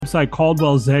Website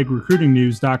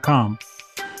CaldwellZagRecruitingNews.com.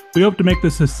 We hope to make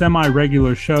this a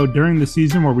semi-regular show during the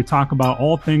season where we talk about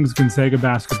all things Gonzaga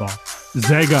basketball.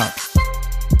 Zag up.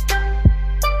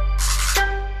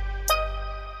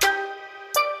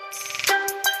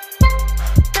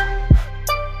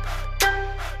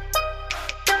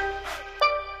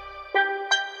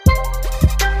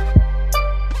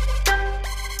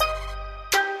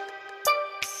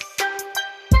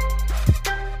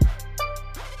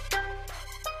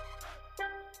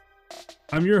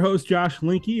 I'm your host, Josh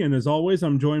Linky, and as always,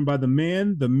 I'm joined by the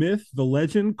man, the myth, the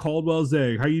legend, Caldwell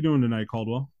Zag. How you doing tonight,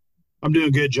 Caldwell? I'm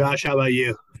doing good, Josh. How about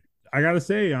you? I gotta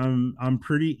say, I'm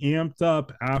pretty amped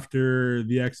up after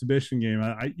the exhibition game.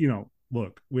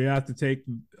 Look, we have to take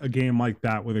a game like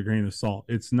that with a grain of salt.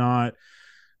 It's not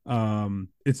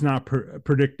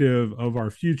predictive of our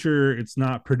future. It's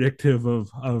not predictive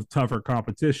of tougher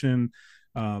competition.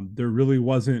 There really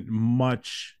wasn't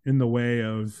much in the way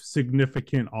of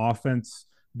significant offense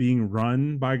being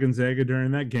run by Gonzaga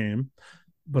during that game.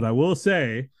 But I will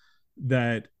say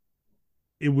that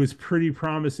it was pretty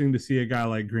promising to see a guy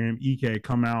like Graham Ike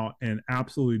come out and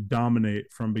absolutely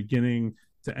dominate from beginning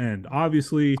to end.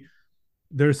 Obviously,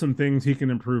 there's some things he can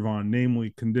improve on,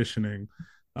 namely conditioning.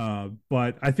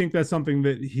 But I think that's something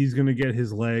that he's going to get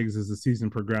his legs as the season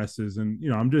progresses. And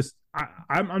I'm just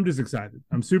excited.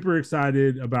 I'm super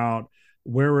excited about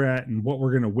where we're at and what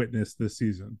we're going to witness this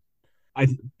season. I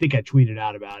think I tweeted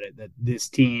out about it that this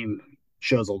team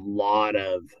shows a lot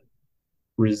of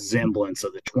resemblance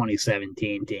of the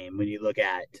 2017 team when you look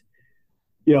at,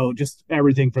 just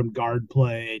everything from guard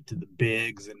play to the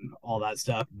bigs and all that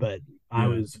stuff. But I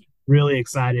was really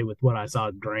excited with what I saw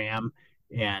with Graham,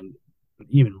 and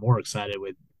even more excited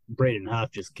with Braden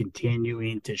Huff just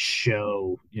continuing to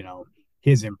show,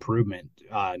 his improvement,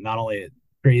 not only at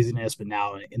craziness, but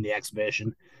now in the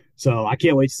exhibition. So I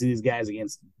can't wait to see these guys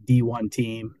against D1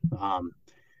 team,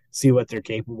 see what they're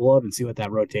capable of and see what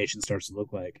that rotation starts to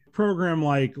look like. Program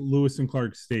like Lewis and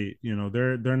Clark State,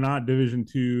 they're not Division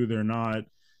II, they're not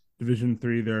Division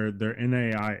III, they're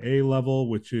NAIA level,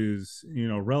 which is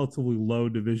relatively low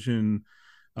division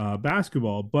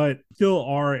basketball, but still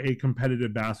are a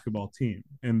competitive basketball team,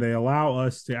 and they allow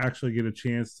us to actually get a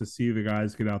chance to see the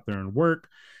guys get out there and work.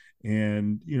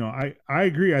 And I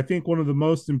agree. I think one of the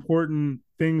most important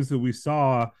things that we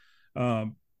saw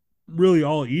really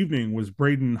all evening was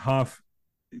Braden Huff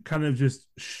kind of just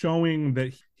showing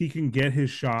that he can get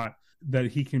his shot, that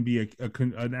he can be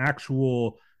an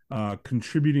actual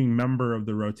contributing member of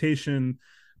the rotation.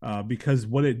 Because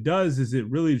what it does is it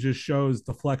really just shows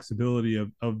the flexibility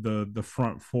of the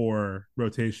front four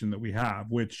rotation that we have,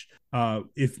 which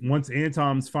if once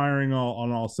Anton's firing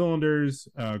on all cylinders,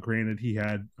 granted he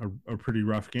had a pretty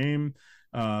rough game,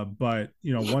 but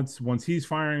once he's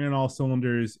firing on all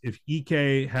cylinders, if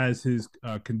Ike has his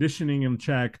conditioning in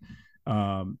check,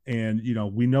 and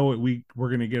we know what we're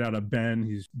going to get out of Ben,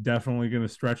 he's definitely going to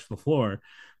stretch the floor.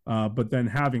 But then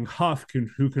having Huff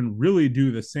who can really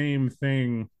do the same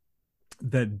thing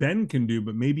that Ben can do,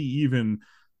 but maybe even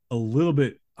a little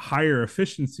bit higher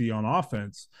efficiency on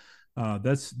offense,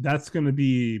 that's going to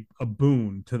be a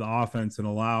boon to the offense and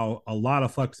allow a lot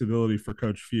of flexibility for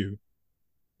Coach Few.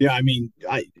 Yeah, I mean,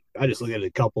 I just look at a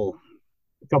couple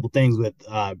things with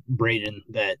Braden,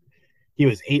 that he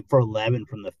was 8 for 11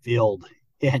 from the field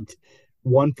and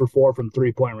 1 for 4 from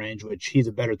 3-point range, which he's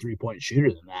a better 3-point shooter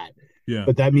than that. Yeah.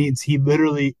 But that means he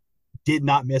literally did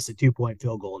not miss a 2-point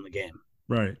field goal in the game.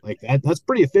 Right. Like that's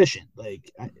pretty efficient.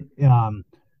 Like,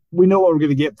 we know what we're going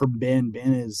to get from Ben.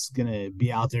 Ben is going to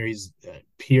be out there. He's a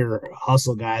pure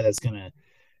hustle guy that's going to,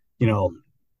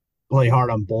 play hard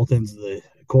on both ends of the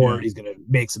court. Yeah. He's going to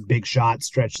make some big shots,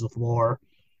 stretch the floor.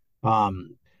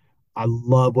 I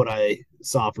love what I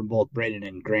saw from both Braden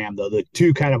and Graham, though, the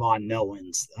two kind of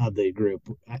unknowns of the group.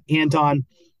 Anton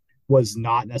was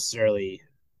not necessarily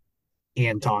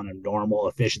Anton of normal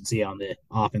efficiency on the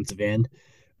offensive end,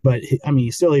 but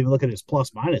you still even look at his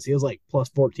plus minus. He was like plus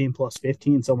 14, plus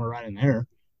 15, somewhere right in there.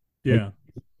 Yeah. Like,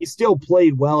 he still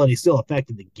played well and he still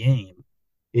affected the game.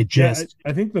 It just,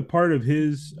 I think the part of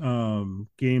his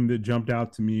game that jumped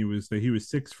out to me was that he was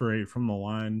 6 for 8 from the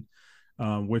line,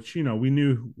 which, we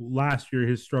knew last year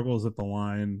his struggles at the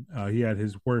line. He had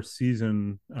his worst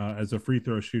season as a free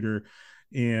throw shooter.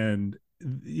 And,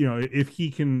 if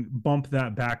he can bump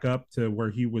that back up to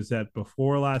where he was at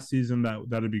before last season,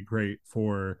 that'd be great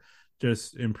for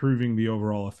just improving the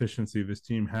overall efficiency this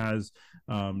team has,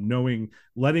 letting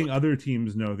other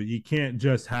teams know that you can't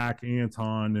just hack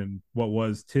Anton and what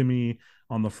was Timmy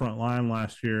on the front line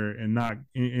last year and not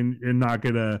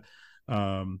get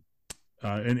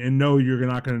and know you're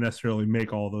not going to necessarily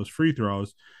make all those free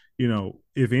throws.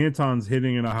 if Anton's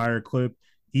hitting at a higher clip,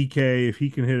 EK, if he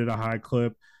can hit at a high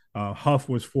clip, Huff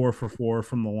was 4 for 4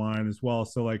 from the line as well.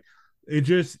 So like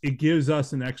it gives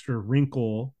us an extra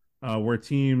wrinkle where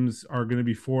teams are going to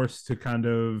be forced to kind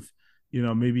of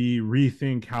maybe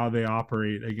rethink how they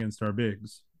operate against our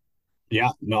bigs.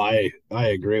 Yeah, no, I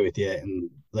agree with you. And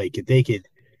like if they could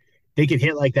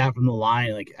hit like that from the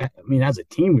line, like I mean, as a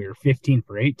team, we were 15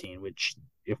 for 18, which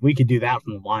if we could do that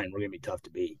from the line, we're gonna be tough to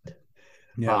beat.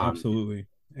 Yeah, Um, absolutely.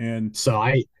 And so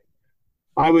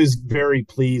I was very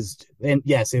pleased, and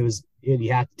yes,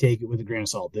 you have to take it with a grain of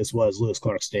salt. This was Lewis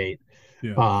Clark State.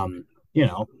 yeah, Um,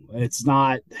 it's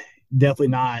not definitely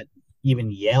not even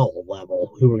Yale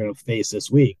level who we're going to face this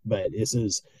week, but this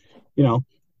is, you know,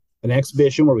 an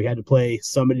exhibition where we had to play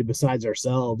somebody besides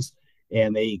ourselves,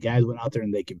 and they guys went out there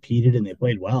and they competed and they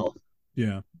played well.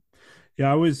 yeah.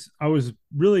 Yeah, I was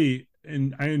really,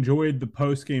 and I enjoyed the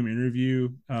post game interview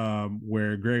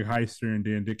where Greg Heister and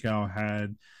Dan Dickow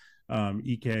had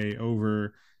EK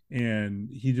over, and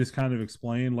he just kind of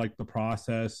explained like the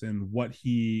process and what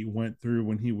he went through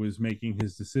when he was making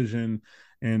his decision,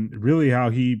 and really how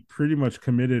he pretty much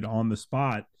committed on the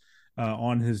spot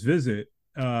on his visit,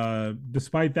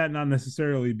 despite that not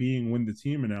necessarily being when the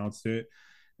team announced it.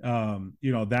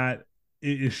 That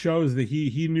it shows that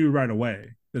he knew right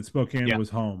away that Spokane Yeah, was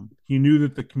home. He knew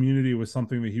that the community was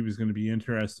something that he was going to be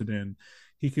interested in.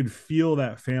 He could feel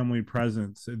that family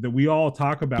presence that we all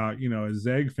talk about. As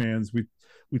Zeg fans,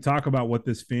 we talk about what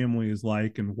this family is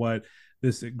like and what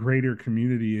this greater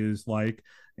community is like,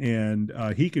 and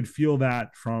he could feel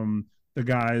that from the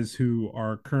guys who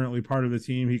are currently part of the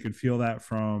team. He could feel that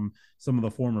from some of the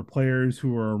former players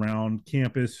who were around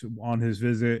campus on his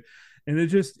visit, and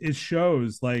it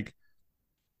shows like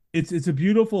it's a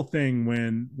beautiful thing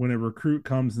when a recruit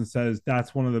comes and says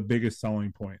that's one of the biggest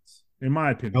selling points, in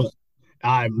my opinion.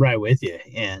 I'm right with you.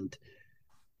 And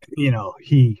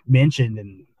he mentioned,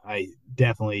 and I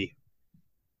definitely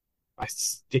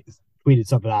tweeted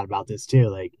something out about this too.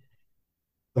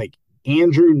 Like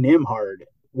Andrew Nimhard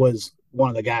was one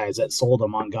of the guys that sold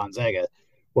him on Gonzaga.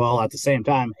 Well, at the same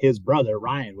time, his brother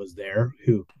Ryan was there,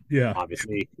 who Yeah,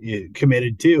 obviously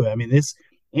committed too. I mean, this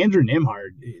Andrew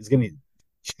Nimhard is going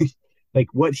to like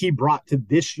what he brought to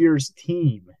this year's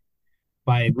team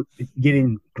by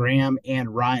getting Graham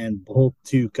and Ryan both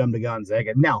to come to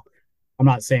Gonzaga. Now, I'm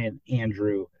not saying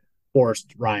Andrew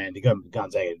forced Ryan to come to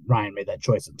Gonzaga. Ryan made that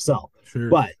choice himself. sure.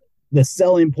 But the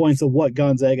selling points of what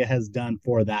Gonzaga has done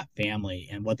for that family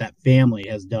and what that family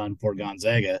has done for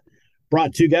Gonzaga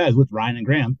brought two guys with Ryan and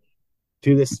Graham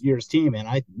to this year's team.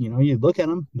 And you look at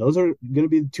them, those are going to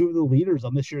be two of the leaders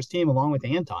on this year's team, along with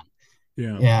Anton.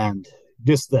 Yeah, And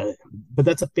but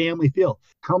that's a family feel.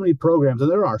 How many programs,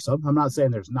 and there are some, I'm not saying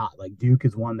there's not, like Duke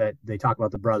is one that they talk about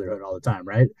the brotherhood all the time,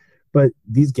 right? But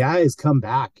these guys come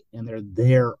back and they're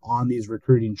there on these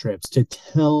recruiting trips to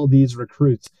tell these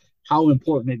recruits how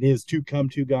important it is to come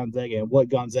to Gonzaga and what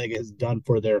Gonzaga has done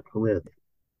for their career.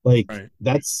 Like right.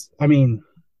 that's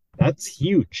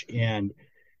huge. And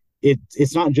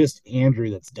it's not just Andrew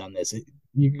that's done this.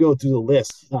 You can go through the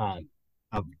list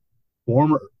of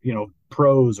former,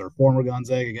 pros or former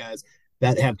Gonzaga guys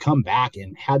that have come back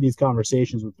and had these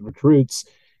conversations with the recruits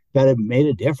that have made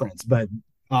a difference. But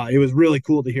it was really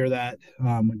cool to hear that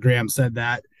when Graham said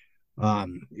that.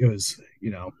 It was,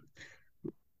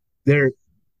 there.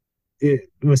 It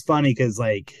was funny because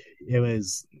like it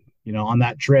was, on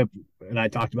that trip, and I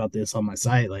talked about this on my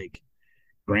site. Like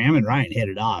Graham and Ryan hit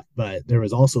it off, but there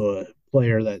was also a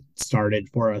player that started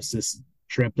for us this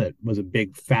trip that was a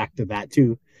big fact of that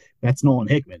too. That's Nolan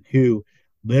Hickman, who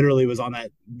literally was on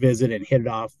that visit and hit it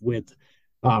off with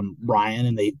Ryan,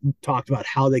 and they talked about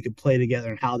how they could play together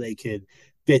and how they could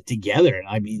fit together. And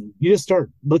I mean, you just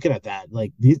start looking at that.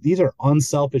 Like these are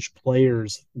unselfish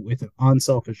players with an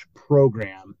unselfish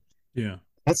program. Yeah,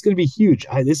 That's going to be huge.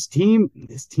 This team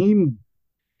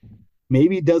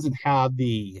maybe doesn't have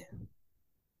the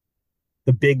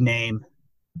big name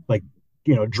like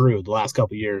Drew the last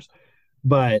couple of years,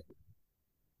 but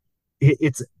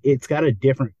it's got a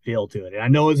different feel to it. And I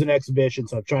know it's an exhibition,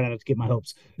 so I'm trying not to get my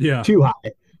hopes yeah. too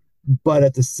high. But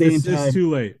at the same time, It's too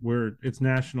late. It's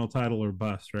national title or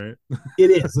bust, right? it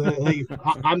is. Like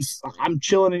I'm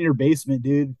chilling in your basement,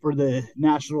 dude, for the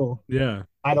national Yeah.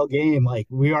 title game. Like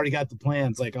we already got the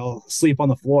plans. Like I'll sleep on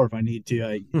the floor if I need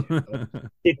to.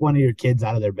 Kick one of your kids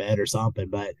out of their bed or something.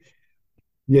 But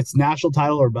it's national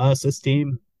title or bust. This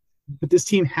team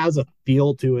has a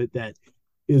feel to it that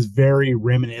is very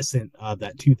reminiscent of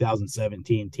that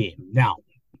 2017 team. Now,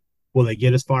 will they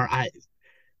get as far?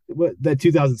 What the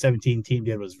 2017 team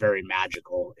did was very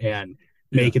magical, and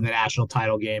Yeah. making the national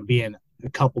title game, being a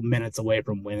couple minutes away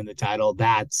from winning the title.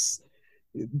 That's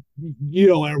you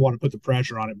don't ever want to put the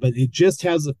pressure on it, but it just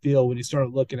has a feel when you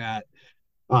start looking at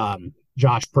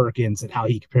Josh Perkins and how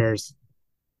he compares,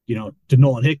 to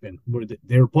Nolan Hickman, where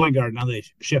they were point guard. Now they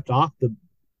shift off the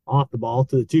ball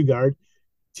to the two guard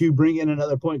to bring in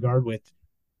another point guard with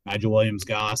Nigel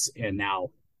Williams-Goss and now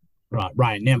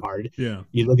Ryan Nembhard. Yeah.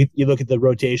 You look at the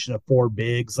rotation of four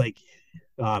bigs, like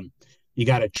you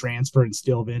got a transfer in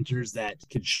Still Ventures that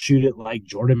can shoot it like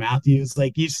Jordan Matthews.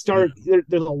 Like you start, there's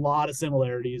a lot of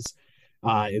similarities.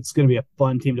 It's going to be a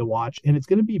fun team to watch, and it's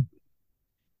going to be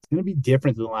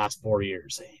different than the last 4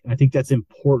 years. And I think that's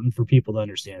important for people to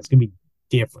understand. It's going to be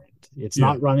different. It's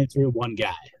not running through one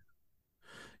guy.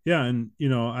 Yeah, and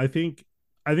I think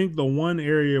the one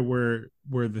area where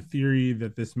the theory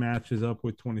that this matches up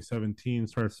with 2017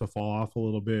 starts to fall off a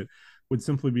little bit would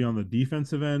simply be on the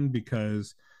defensive end,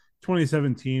 because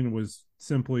 2017 was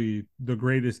simply the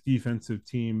greatest defensive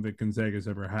team that Gonzaga's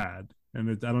ever had. And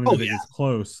I don't even think it's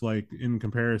close, like in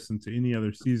comparison to any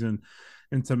other season.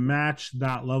 And to match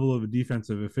that level of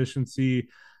defensive efficiency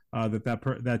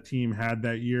that team had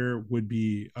that year would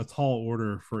be a tall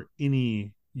order for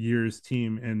any year's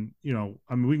team. And,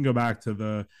 we can go back to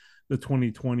the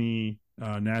 2020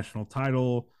 national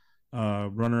title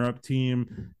runner-up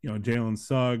team, Jalen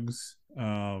Suggs,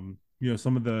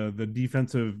 some of the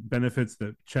defensive benefits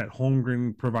that Chet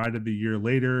Holmgren provided the year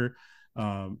later.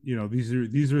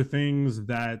 These are things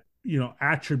that,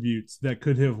 attributes that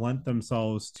could have lent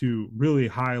themselves to really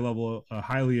high level,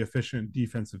 highly efficient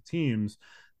defensive teams.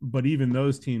 But even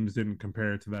those teams didn't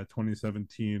compare to that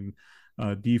 2017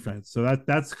 defense. So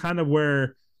that's kind of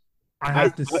where I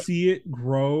have to see it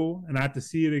grow, and I have to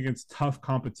see it against tough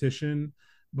competition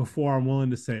before I'm willing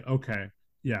to say, okay,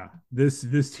 yeah,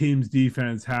 this team's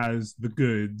defense has the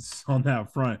goods on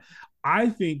that front. I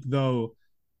think, though,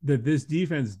 that this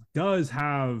defense does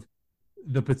have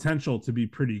the potential to be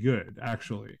pretty good,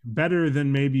 actually. Better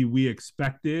than maybe we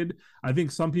expected. I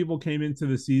think some people came into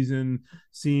the season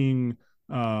seeing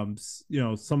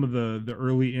some of the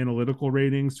early analytical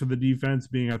ratings for the defense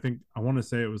being, I want to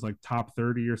say it was like top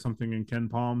 30 or something in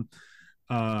KenPom,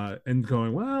 and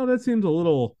going, well, that seems a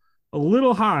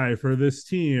little high for this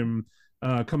team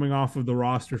coming off of the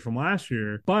roster from last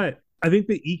year. But I think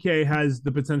that Ike has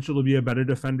the potential to be a better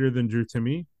defender than Drew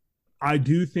Timme. I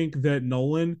do think that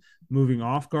Nolan, moving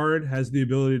off guard, has the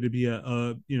ability to be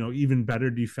a even better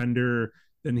defender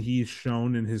than he's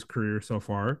shown in his career so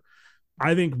far.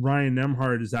 I think Ryan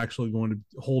Nembhard is actually going to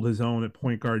hold his own at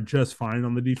point guard just fine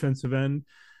on the defensive end.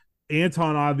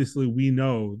 Anton, obviously, we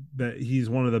know that he's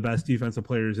one of the best defensive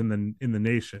players in the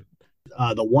nation.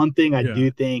 The one thing I do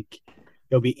think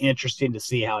it'll be interesting to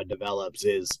see how it develops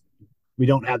is we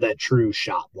don't have that true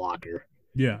shot blocker.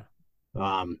 Yeah.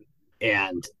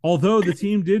 And although the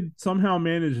team did somehow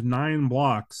manage 9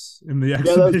 blocks in the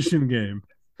exhibition game.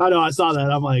 I know, I saw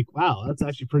that. I'm like, wow, that's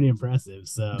actually pretty impressive.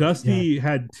 So Dusty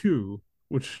had 2,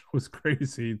 which was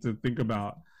crazy to think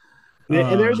about.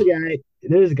 And there's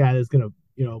a guy that's gonna,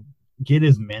 get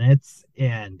his minutes,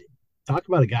 and talk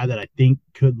about a guy that I think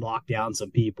could lock down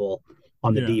some people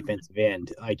on the defensive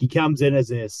end. Like, he comes in as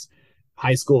this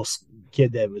high school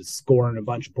kid that was scoring a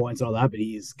bunch of points and all that, but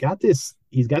he's got this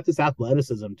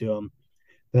athleticism to him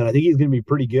that I think he's going to be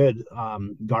pretty good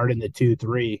guarding the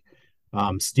 2-3.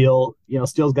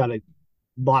 Steele's got a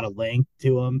lot of length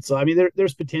to him, so I mean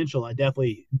there's potential. I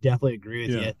definitely agree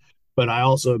with you, but I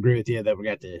also agree with you that we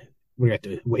got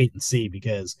to wait and see,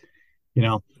 because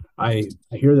I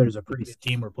hear there's a pretty good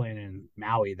team we're playing in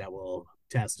Maui that will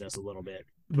test us a little bit.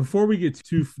 Before we get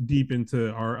too deep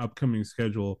into our upcoming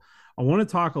schedule, I want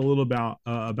to talk a little about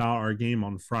our game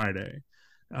on Friday.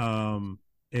 And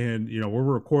we're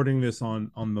recording this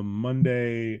on the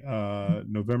Monday,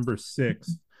 November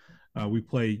 6th. We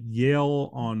play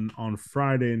Yale on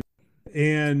Friday,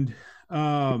 and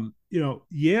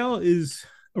Yale is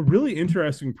a really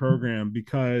interesting program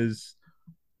because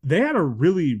they had a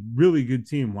really, really good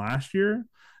team last year.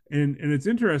 And it's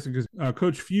interesting because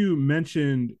Coach Few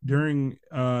mentioned during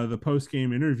the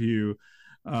post-game interview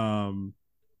from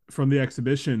the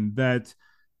exhibition that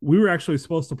we were actually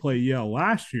supposed to play Yale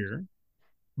last year,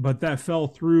 but that fell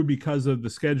through because of the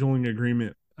scheduling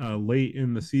agreement late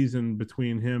in the season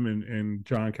between him and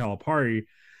John Calipari.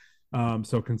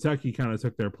 So Kentucky kind of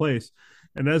took their place.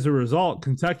 And as a result,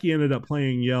 Kentucky ended up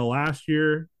playing Yale last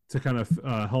year to kind of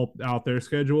help out their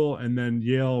schedule. And then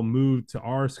Yale moved to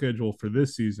our schedule for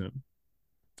this season.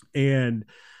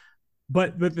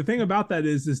 But the thing about that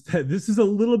is that this is a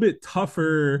little bit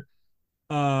tougher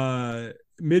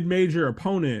mid-major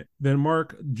opponent than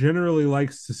Mark generally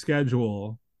likes to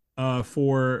schedule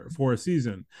for a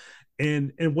season.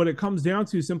 And what it comes down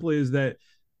to simply is that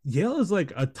Yale is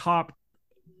like a top,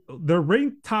 they're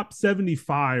ranked top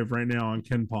 75 right now on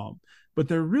KenPom, but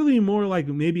they're really more like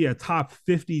maybe a top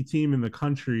 50 team in the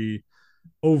country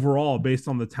overall based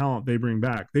on the talent they bring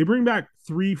back. They bring back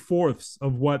 3/4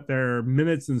 of what their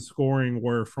minutes and scoring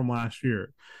were from last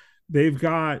year. They've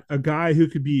got a guy who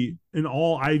could be an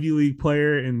all Ivy League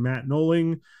player in Matt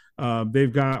Noling.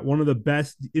 They've got one of the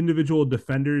best individual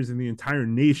defenders in the entire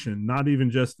nation, not even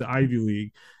just the Ivy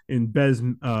League, in Bez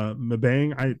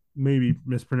Mabang. I may be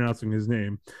mispronouncing his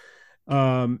name.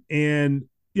 And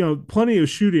plenty of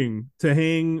shooting to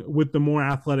hang with the more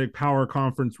athletic power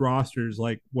conference rosters,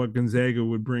 like what Gonzaga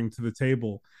would bring to the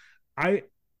table. I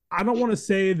I don't want to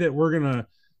say that we're gonna,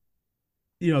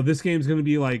 this game's gonna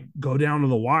be like go down to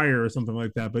the wire or something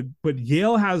like that, but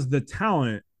Yale has the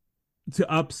talent to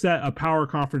upset a power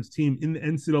conference team in the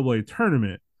NCAA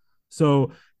tournament.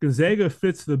 So Gonzaga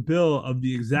fits the bill of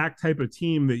the exact type of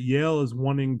team that Yale is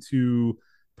wanting to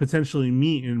potentially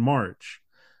meet in March.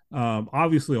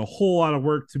 Obviously, a whole lot of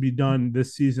work to be done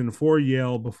this season for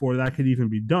Yale before that could even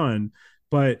be done.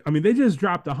 But I mean, they just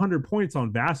dropped 100 points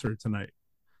on Vassar tonight.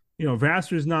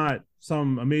 Vassar's not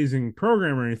some amazing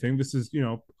program or anything. This is,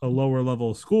 a lower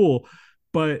level school,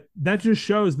 but that just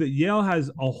shows that Yale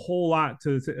has a whole lot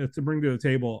to bring to the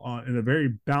table in a very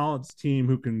balanced team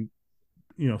who can,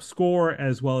 score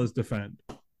as well as defend.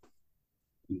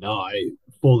 No, I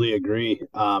fully agree.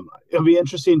 It'll be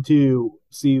interesting to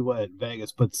see what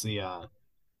Vegas puts the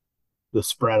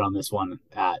spread on this one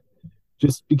at,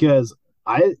 just because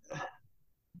I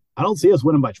don't see us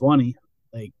winning by 20.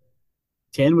 Like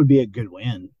 10 would be a good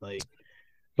win.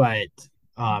 But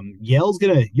Yale's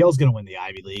gonna win the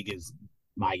Ivy League is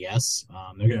my guess.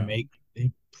 They're gonna Yeah. make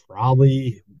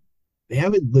they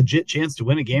have a legit chance to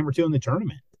win a game or two in the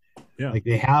tournament. Yeah. Like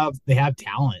they have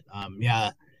talent.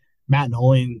 Yeah, Matt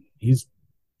Nolan, he's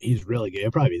really good.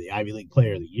 He'll probably be the Ivy League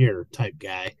Player of the Year type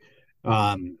guy.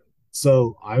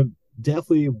 So I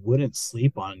definitely wouldn't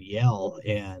sleep on Yale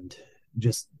and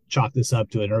just chalk this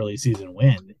up to an early season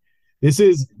win. These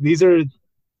are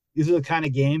the kind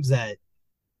of games that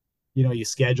you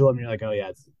schedule them and you're like, oh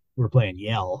yeah, we're playing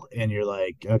Yale, and you're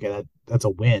like, okay, that's a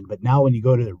win. But now when you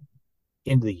go to the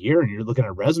end of the year and you're looking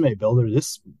at resume builder,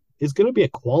 this is going to be a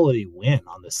quality win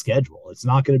on the schedule. It's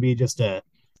not going to be just they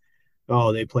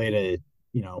played a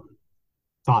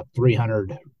top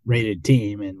 300 rated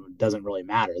team and it doesn't really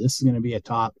matter. This is going to be a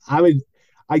top.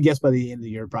 I guess by the end of the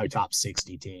year, probably top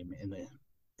 60 team in the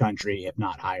country, if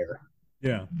not higher.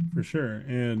 Yeah, for sure.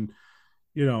 And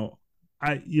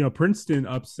Princeton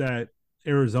upset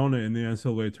Arizona in the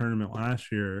NCAA tournament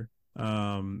last year.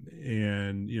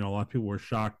 And a lot of people were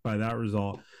shocked by that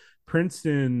result.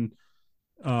 Princeton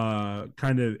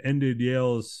kind of ended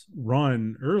Yale's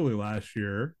run early last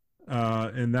year.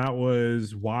 And that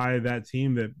was why that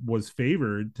team that was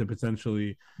favored to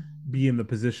potentially be in the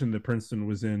position that Princeton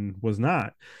was in was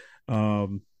not.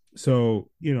 So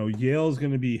Yale's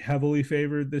going to be heavily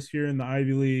favored this year in the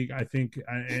Ivy League, I think,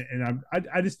 and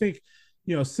I just think,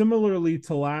 similarly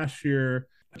to last year,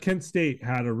 Kent State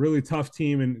had a really tough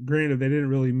team, and granted, they didn't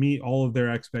really meet all of their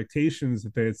expectations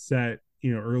that they had set,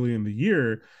 early in the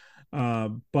year.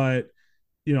 But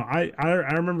I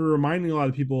remember reminding a lot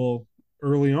of people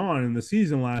early on in the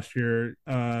season last year,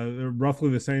 roughly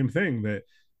the same thing, that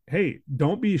hey,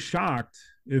 don't be shocked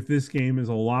if this game is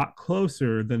a lot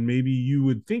closer than maybe you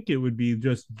would think it would be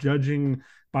just judging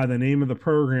by the name of the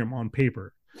program on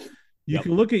paper. You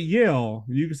can look at Yale,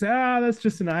 you can say, that's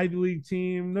just an Ivy League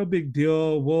team, no big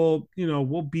deal. We'll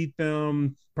beat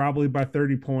them probably by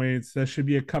 30 points. That should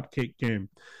be a cupcake game.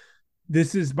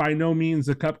 This is by no means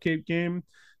a cupcake game.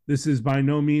 This is by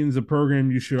no means a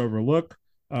program you should overlook.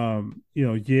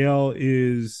 Yale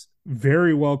is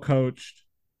very well coached.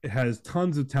 It has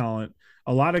tons of talent.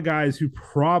 A lot of guys who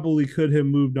probably could have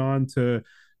moved on to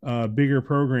bigger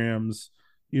programs,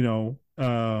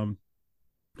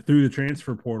 through the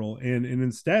transfer portal, and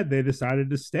instead they decided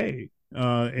to stay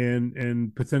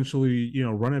and potentially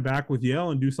run it back with Yale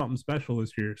and do something special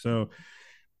this year. So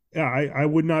yeah, I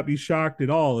would not be shocked at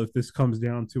all if this comes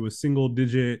down to a single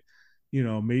digit,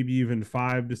 maybe even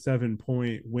 5 to 7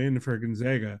 point win for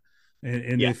Gonzaga.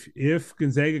 And Yeah. if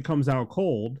Gonzaga comes out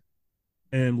cold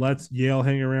and lets Yale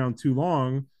hang around too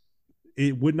long,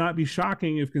 it would not be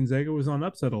shocking if Gonzaga was on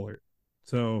upset alert.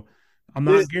 So I'm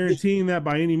not guaranteeing that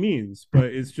by any means, but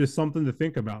it's just something to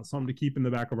think about, something to keep in the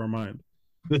back of our mind.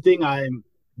 The thing I'm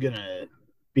gonna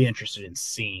be interested in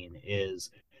seeing is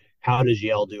how does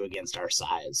Yale do against our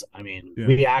size? I mean,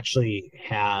 we actually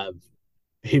have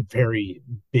a very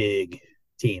big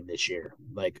team this year.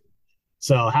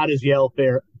 So how does Yale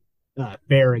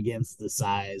fare against the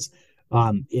size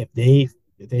If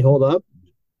they hold up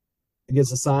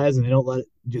against the size and they don't let it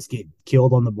just get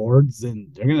killed on the boards, then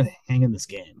they're gonna hang in this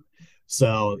game.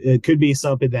 So it could be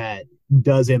something that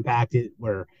does impact it,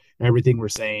 where everything we're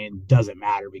saying doesn't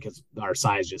matter because our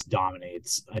size just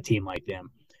dominates a team like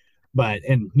them. But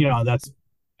and that's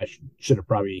I should have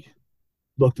probably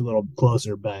looked a little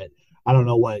closer, but I don't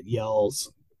know what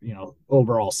Yale's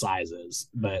overall size is,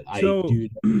 but I So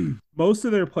do. most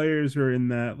of their players are in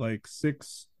that like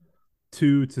 6'2"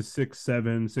 to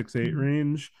 6'7", 6'8"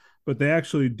 range, but they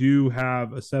actually do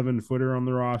have a 7-footer on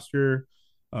the roster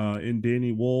in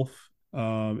Danny Wolf.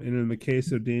 And in the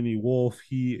case of Danny Wolf,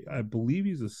 I believe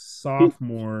he's a He,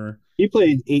 sophomore. he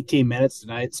played 18 minutes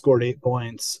tonight, scored 8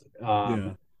 points,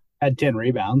 Yeah. had 10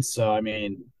 rebounds. So I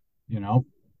mean, you know,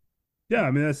 Yeah,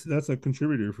 I mean that's a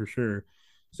contributor for sure. yep.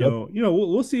 So,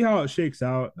 we'll see how it shakes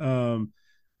out.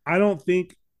 I don't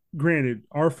think, granted,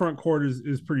 our front court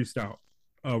is pretty stout.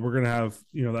 We're gonna have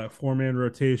that 4-man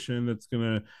rotation that's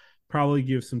gonna probably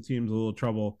give some teams a little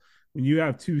trouble. When you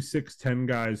have two 6'10"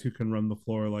 guys who can run the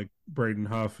floor like Braden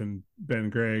Huff and Ben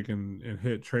Gregg and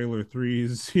hit trailer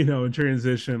threes, in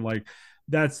transition, like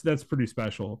that's pretty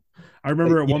special. I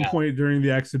remember at one Yeah, point during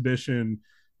the exhibition,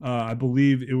 I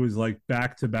believe it was like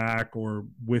back to back or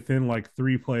within like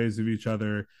 3 plays of each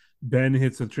other. Ben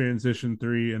hits a transition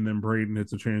three, and then Braden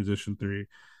hits a transition three.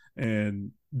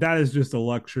 And that is just a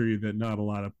luxury that not a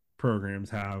lot of programs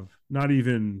have, not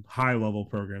even high level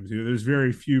programs. There's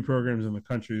very few programs in the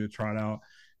country that trot out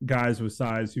guys with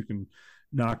size who can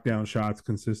knock down shots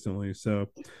consistently. So,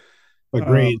 uh,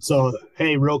 agreed. So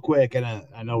hey, real quick, and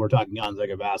I know we're talking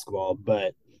Gonzaga basketball,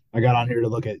 but I got on here to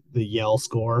look at the Yale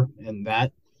score, and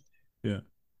that yeah,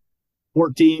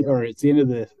 14, or it's the end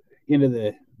of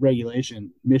the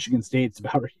regulation. Michigan State's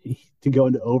about ready to go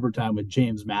into overtime with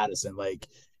James Madison. Like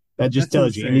that just that's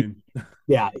tells you insane.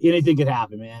 anything could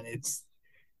happen, man.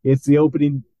 It's the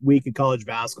opening week of college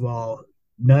basketball.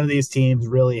 None of these teams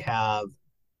really have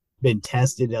been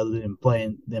tested other than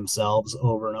playing themselves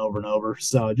over and over and over.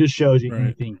 So it just shows you Right.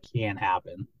 anything can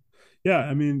happen. Yeah,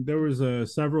 I mean, there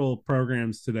was several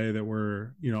programs today that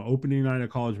were, opening night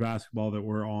of college basketball that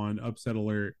were on upset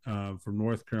alert, from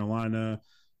North Carolina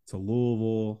to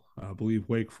Louisville. I believe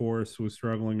Wake Forest was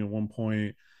struggling at one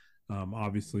point.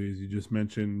 Obviously, as you just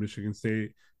mentioned, Michigan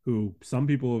State, who some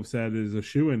people have said is a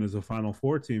shoe-in as a Final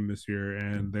Four team this year,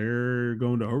 and they're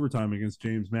going to overtime against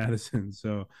James Madison.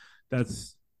 So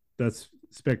that's that's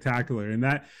spectacular, and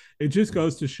that it just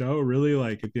goes to show, really,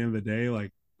 like at the end of the day,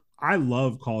 like I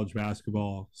love college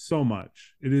basketball so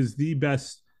much. It is the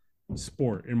best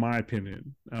sport, in my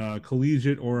opinion,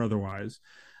 collegiate or otherwise.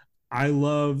 I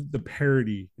love the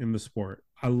parity in the sport.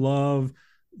 I love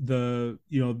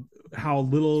how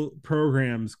little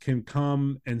programs can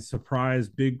come and surprise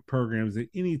big programs at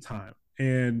any time.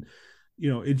 And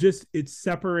it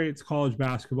separates college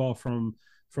basketball from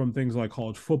things like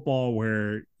college football,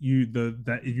 where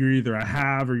that you're either a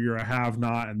have or you're a have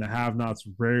not, and the have nots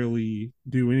rarely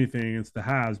do anything against the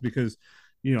haves, because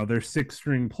their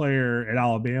 6-string player at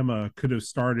Alabama could have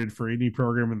started for any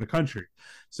program in the country.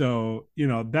 So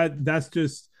that's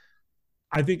just,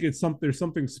 I think there's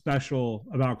something special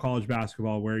about college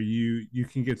basketball where you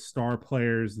can get star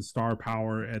players and star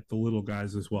power at the little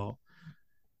guys as well.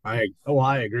 I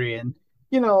agree, and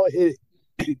it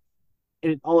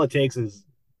all it takes is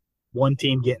one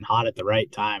team getting hot at the right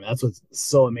time. That's what's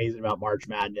so amazing about March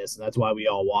Madness, and that's why we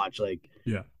all watch. Like,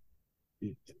 Yeah.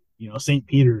 St.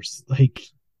 Peter's, like,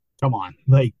 come on,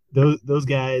 like those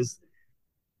guys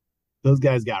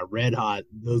got red hot.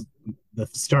 The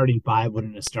starting five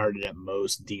wouldn't have started at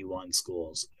most D1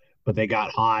 schools, but they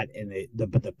got hot, and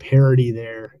but the parity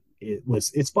there,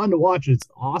 it's fun to watch. It's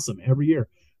awesome every year.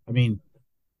 I mean,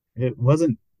 it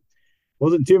wasn't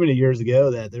too many years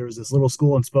ago that there was this little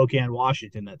school in Spokane,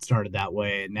 Washington that started that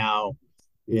way, and now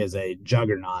is a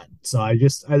juggernaut. So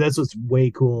that's what's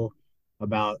way cool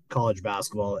about college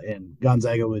basketball, and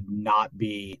Gonzaga would not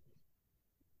be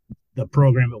the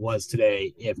program it was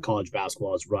today if college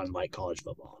basketball is run like college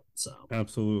football. So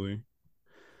Absolutely.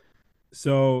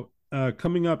 So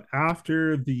coming up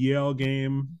after the Yale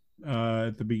game,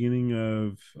 at the beginning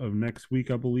of next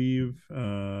week, I believe,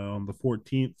 on the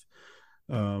 14th,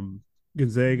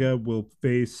 Gonzaga will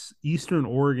face Eastern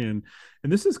Oregon,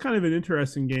 and this is kind of an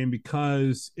interesting game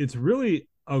because it's really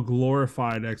a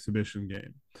glorified exhibition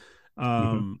game. mhm.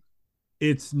 Um,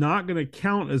 it's not going to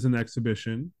count as an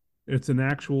exhibition. It's an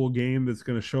actual game that's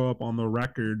going to show up on the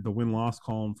record, the win loss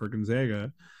column for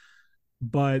Gonzaga.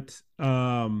 But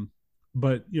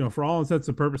for all intents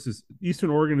and purposes,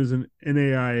 Eastern Oregon is an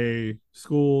NAIA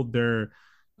school. They're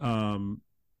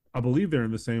I believe they're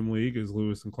in the same league as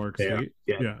Lewis and Clark Yeah, State.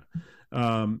 yeah,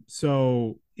 Yeah.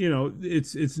 So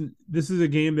it's this is a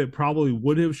game that probably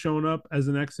would have shown up as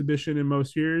an exhibition in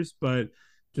most years, but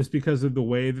just because of the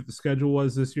way that the schedule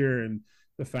was this year and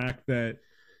the fact that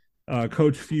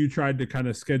Coach Few tried to kind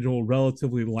of schedule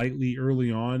relatively lightly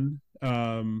early on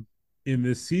in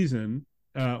this season,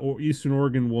 or Eastern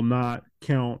Oregon will not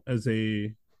count as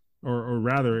or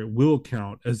rather, it will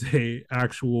count as a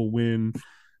actual win,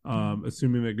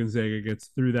 assuming that Gonzaga gets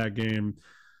through that game,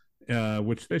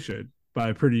 which they should by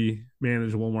a pretty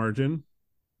manageable margin.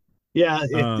 yeah.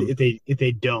 Um, If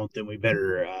they don't, then we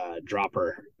better drop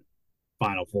our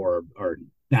Final Four or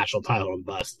national title and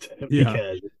bust yeah,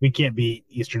 because we can't beat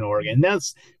Eastern Oregon.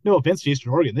 That's no offense to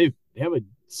Eastern Oregon; they have a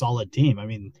solid team. I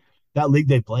mean, that league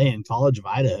they play in, College of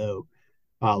Idaho,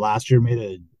 last year made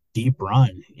a deep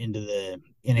run into the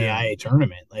yeah, NAIA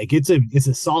tournament. Like it's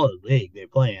a solid league they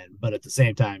play in, but at the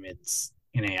same time, it's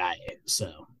NAIA.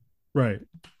 So right.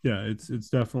 Yeah, it's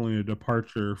definitely a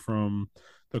departure from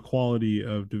the quality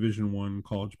of Division I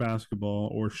college basketball,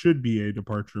 or should be a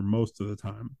departure most of the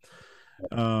time.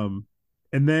 Um,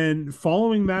 and then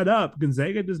following that up,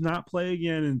 Gonzaga does not play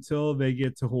again until they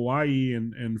get to Hawaii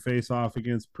and face off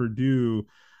against Purdue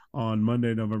on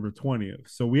Monday, November 20th.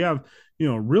 So we have,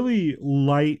 really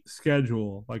light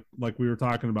schedule, like we were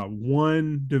talking about,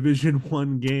 one Division I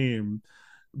game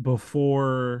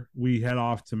before we head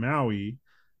off to Maui,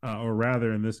 or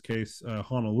rather, in this case,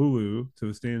 Honolulu, to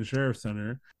the Stan Sheriff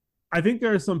Center. I think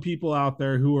there are some people out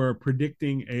there who are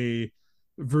predicting a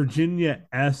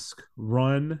Virginia-esque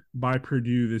run by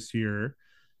Purdue this year,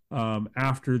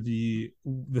 after the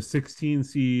 16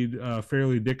 seed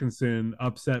Fairleigh Dickinson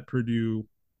upset Purdue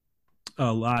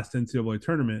last NCAA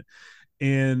tournament,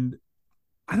 and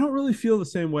I don't really feel the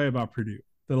same way about Purdue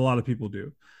that a lot of people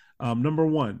do. Number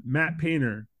one, Matt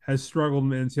Painter has struggled in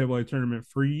the NCAA tournament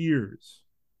for years.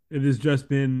 It's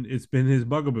been his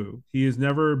bugaboo. He has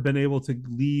never been able to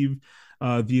leave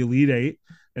the Elite Eight,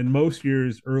 and most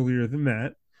years earlier than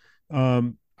that.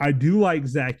 I do like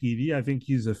Zach Edey. I think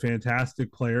he's a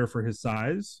fantastic player for his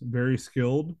size, very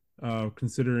skilled.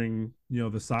 Considering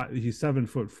the size, he's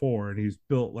 7'4" and he's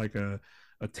built like a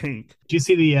tank. do you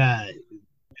see the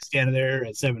standing there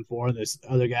at 7'4"? This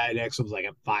other guy next was like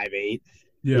a 5'8". Like,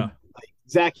 Yeah,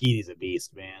 Zach Edey's a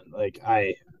beast, man.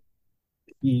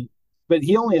 He, but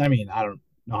he only. I mean, I don't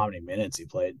know how many minutes he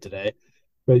played today,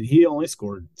 but he only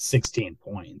scored 16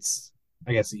 points.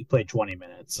 I guess he played 20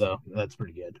 minutes, so that's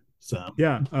pretty good. So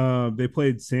yeah. They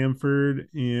played Samford,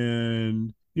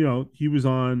 and he was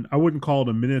on. I wouldn't call it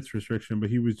a minutes restriction, but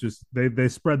he was just they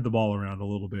spread the ball around a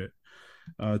little bit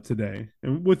today,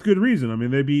 and with good reason. I mean,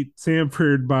 they beat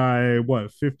Samford by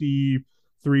what,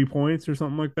 53 points or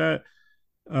something like that.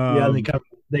 yeah, Um,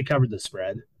 they covered the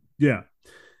spread. yeah,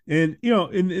 and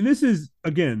and this is,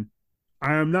 again,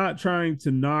 I am not trying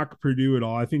to knock Purdue at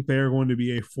all. I think they are going to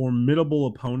be a formidable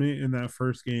opponent in that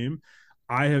first game.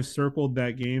 I have circled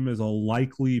that game as a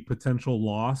likely potential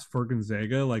loss for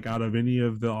Gonzaga, like out of any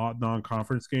of the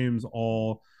non-conference games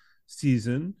all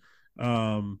season.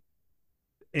 Um,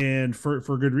 and for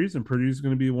good reason. Purdue is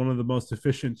going to be one of the most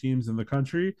efficient teams in the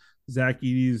country. Zach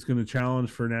Edey is going to challenge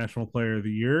for National Player of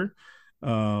the Year.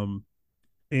 Um,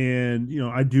 and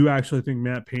I do actually think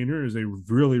Matt Painter is a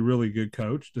really, really good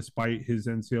coach, despite his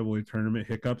NCAA tournament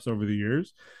hiccups over the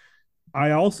years.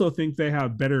 I also think they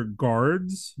have better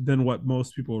guards than what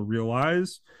most people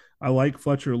realize. I like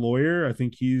Fletcher Loyer. I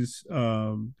think he's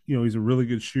a really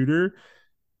good shooter.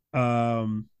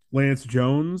 Lance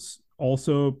Jones,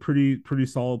 also pretty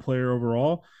solid player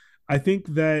overall. I think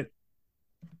that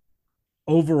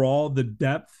overall the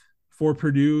depth for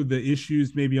Purdue, the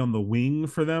issues maybe on the wing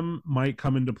for them might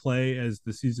come into play as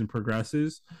the season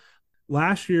progresses.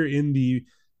 Last year in the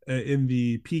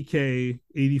PK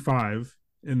 85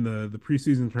 in the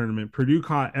preseason tournament, Purdue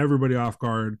caught everybody off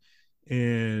guard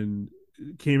and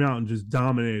came out and just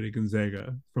dominated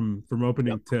Gonzaga from Yep.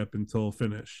 opening tip until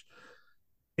finish.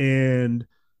 And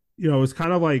it was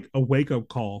kind of like a wake up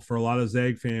call for a lot of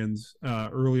Zag fans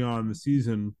early on in the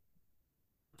season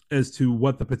as to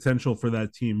what the potential for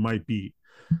that team might be.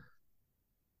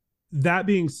 That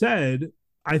being said,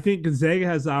 I think Gonzaga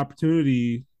has the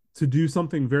opportunity to do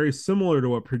something very similar to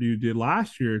what Purdue did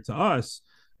last year to us,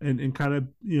 and kind of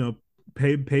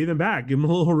pay them back, give them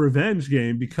a little revenge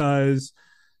game, because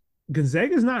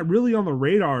Gonzaga is not really on the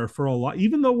radar for a lot.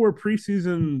 Even though we're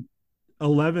preseason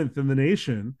 11th in the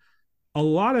nation, a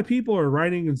lot of people are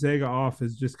writing Gonzaga off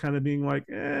as just kind of being like,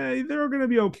 they're going to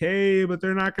be okay, but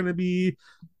they're not going to be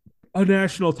a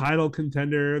national title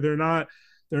contender. They're not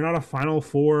a Final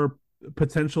Four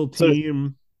potential So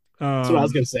team. that's what I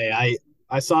was gonna say.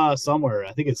 I saw somewhere,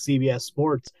 I think it's CBS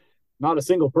Sports, not a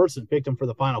single person picked him for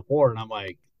the Final Four, and I'm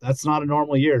like, that's not a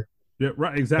normal year. Yeah,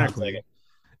 right, Sounds like exactly.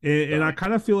 it. And So I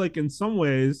kind of feel like in some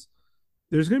ways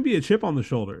there's going to be a chip on the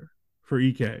shoulder for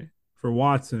Ek, for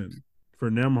Watson, for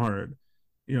Nemhard.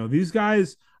 These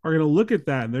guys are going to look at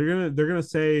that and they're going to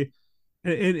say,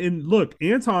 and look,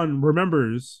 Anton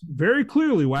remembers very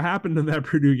clearly what happened in that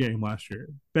Purdue game last year.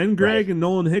 Ben right, Gregg and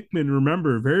Nolan Hickman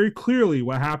remember very clearly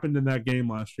what happened in that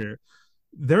game last year.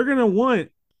 They're going to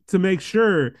want to make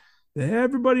sure that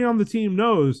everybody on the team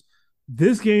knows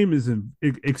this game is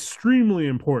extremely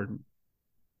important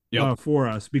yep, for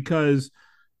us because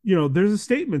there's a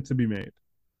statement to be made,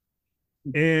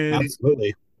 and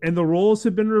absolutely. the roles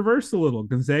have been reversed a little.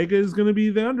 Gonzaga is going to be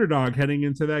the underdog heading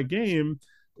into that game,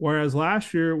 whereas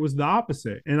last year it was the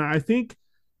opposite. And I think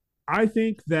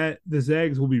that the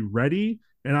Zags will be ready,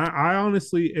 and I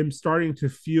honestly am starting to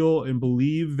feel and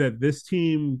believe that this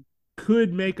team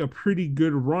could make a pretty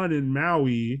good run in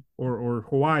Maui or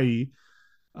Hawaii.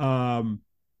 Um,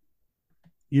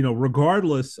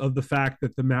 regardless of the fact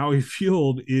that the Maui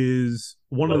field is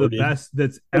one of the Loaded. best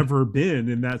that's ever been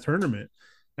in that tournament.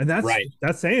 And that's Right.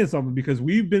 that's saying something because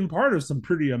we've been part of some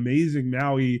pretty amazing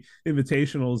Maui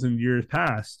invitationals in years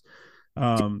past.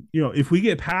 If we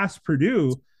get past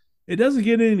Purdue, it doesn't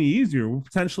get any easier. We'll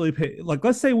potentially like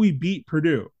let's say we beat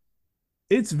Purdue.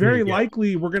 It's very Yeah.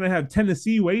 likely we're going to have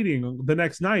Tennessee waiting the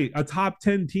next night, a top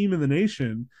 10 team in the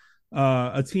nation,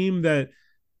 a team that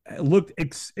looked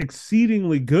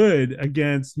exceedingly good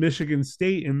against Michigan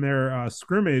State in their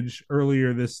scrimmage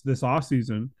earlier this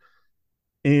offseason.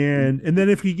 And then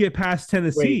if you get past Wait,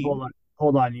 Tennessee, hold on.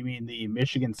 Hold on. You mean the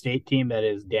Michigan State team that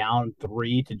is down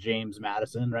 3 to James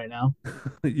Madison right now?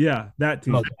 yeah, that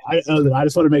team. Okay. I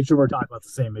just want to make sure we're talking about the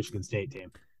same Michigan State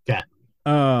team. Okay.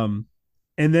 Um,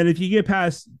 and then if you get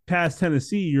past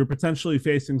Tennessee, you're potentially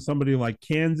facing somebody like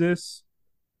Kansas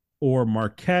or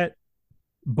Marquette,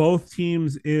 both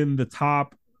teams in the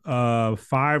top 5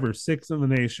 or 6 in the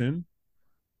nation,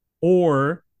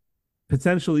 or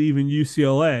potentially even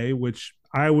UCLA, which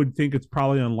I would think it's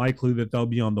probably unlikely that they'll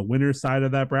be on the winner's side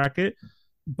of that bracket.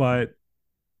 But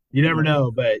You never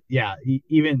know, but yeah,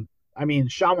 even I mean,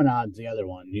 Chaminade's the other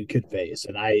one you could face,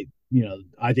 and I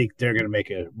think they're going to make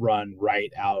a run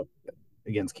right out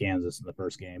against Kansas in the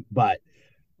first game. But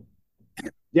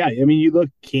yeah, I mean, you look,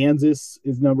 Kansas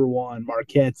is number 1,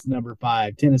 Marquette's number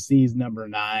 5, Tennessee's number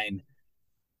 9.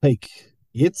 Like,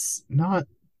 it's not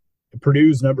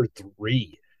Purdue's number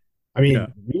 3. I yeah, mean,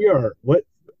 we are what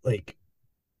like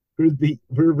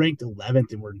we're ranked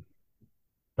 11th and we're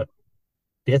the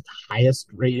 5th highest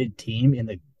rated team in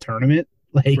the tournament.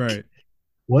 Like, right,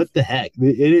 what the heck?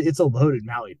 It's a loaded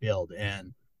Maui field,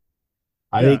 and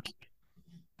I yeah. think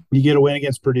you get a win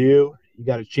against Purdue, you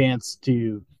got a chance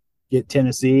to get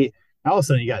Tennessee. All of a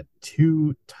sudden, you got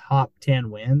 2 top 10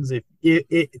 wins. If it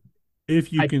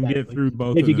If you can get hypothetically, through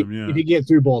both of them, if yeah. you get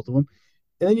through both of them,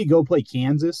 and then you go play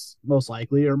Kansas, most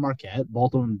likely, or Marquette,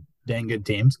 both of them dang good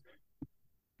teams.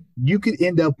 You could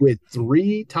end up with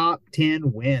 3 top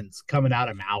 10 wins coming out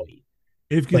of Maui.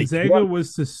 If Like, Gonzaga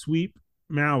was to sweep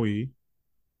Maui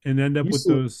and end up you with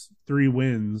those 3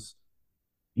 wins,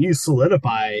 you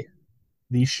solidify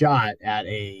the shot at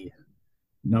a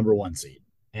number 1 seed,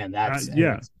 and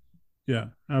yeah, yeah, so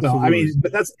I absolutely, mean,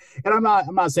 but that's, and I'm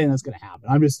not saying that's going to happen.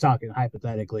 I'm just talking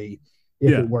hypothetically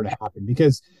if yeah. it were to happen,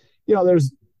 because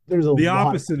there's a The lot of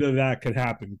opposite of that could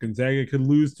happen. Gonzaga could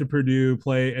lose to Purdue,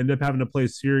 end up having to play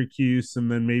Syracuse,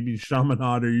 and then maybe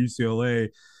Chaminade or UCLA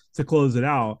to close it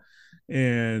out.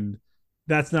 And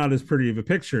that's not as pretty of a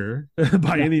picture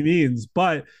by no, any means.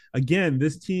 But again,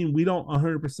 this team, we don't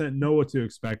 100% know what to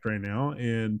expect right now.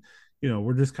 And,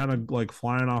 we're just kind of like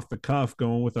flying off the cuff,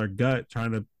 going with our gut,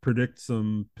 trying to predict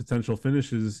some potential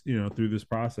finishes, through this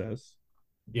process.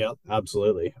 yeah,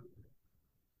 absolutely.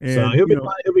 So And, it'll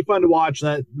be fun to watch.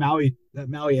 That Maui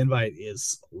invite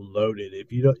is loaded.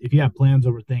 If you have plans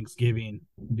over Thanksgiving,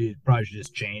 you probably should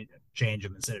just change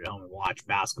them and sit at home and watch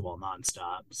basketball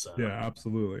nonstop. So yeah,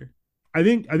 absolutely. I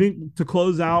think to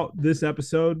close out this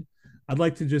episode, I'd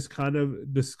like to just kind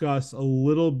of discuss a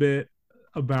little bit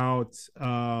about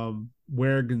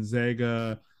where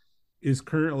Gonzaga is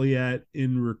currently at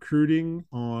in recruiting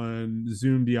on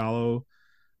Zoom Diallo.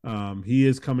 He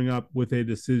is coming up with a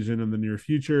decision in the near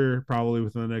future, probably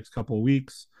within the next couple of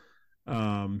weeks.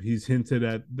 He's hinted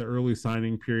at the early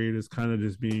signing period as kind of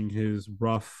just being his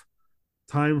rough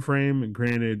time frame. And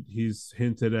granted, he's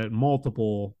hinted at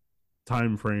multiple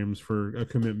time frames for a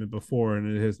commitment before,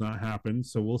 and it has not happened.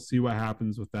 So we'll see what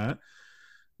happens with that.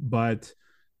 But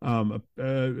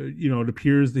it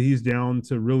appears that he's down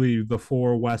to really the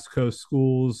 4 West Coast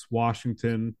schools: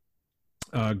 Washington,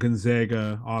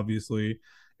 Gonzaga, obviously,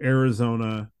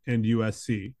 Arizona, and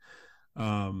USC.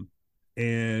 Um,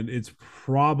 and it's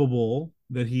probable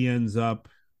that he ends up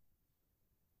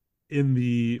in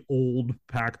the old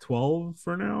Pac 12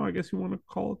 for now. I guess you want to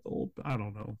call it the old, I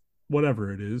don't know,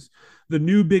 whatever it is. The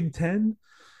new Big Ten.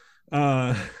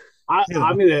 Uh, I, you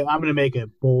I'm know, gonna I'm gonna make a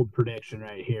bold prediction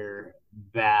right here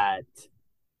that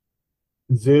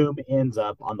Zoom ends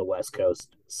up on the West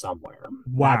Coast somewhere.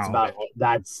 That's wow. about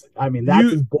that's I mean that's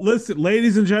You as bold, listen,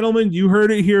 ladies and gentlemen, you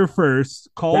heard it here first.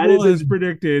 that Caldwell is has as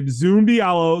predicted Zoom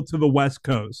Diallo to the West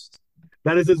Coast.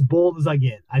 that is as bold as I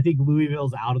get. I think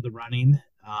Louisville's out of the running.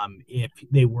 If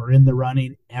they were in the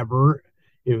running ever,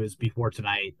 it was before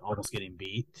tonight, almost getting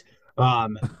beat.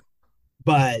 Um,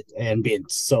 but and being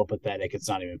so pathetic, it's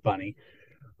not even funny.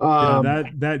 Yeah, Um,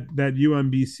 that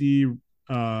UMBC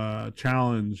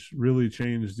challenge really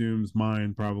changed Zoom's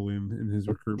mind probably in his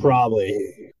recruitment.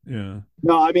 Probably. Yeah.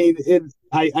 No, I mean,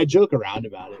 I joke around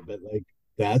about it, but like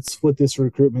that's what this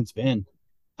recruitment's been.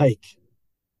 Like,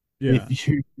 Yeah. if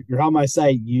you're on my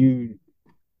site,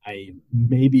 I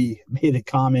maybe made a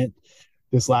comment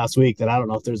this last week that I don't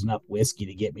know if there's enough whiskey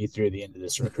to get me through the end of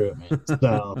this recruitment.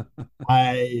 So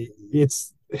I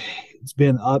it's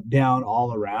been up, down,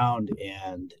 all around,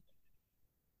 and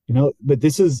but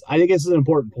I think this is an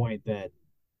important point that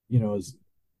is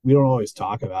we don't always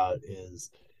talk about is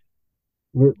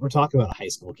we're talking about a high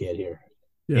school kid here,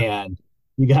 Yeah. and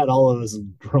you got all of us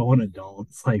grown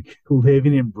adults like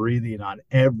living and breathing on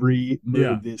every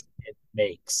Yeah. move this kid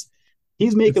makes. He's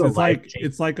It's making a it's life like change,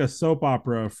 it's like a soap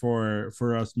opera for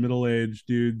us middle-aged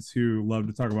dudes who love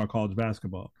to talk about college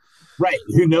basketball. right?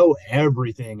 Who know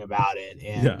everything about it,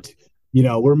 Yeah.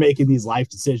 and we're making these life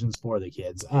decisions for the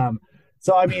kids.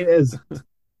 So I mean, as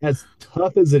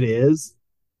tough as it is,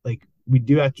 like we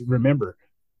do have to remember,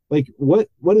 like what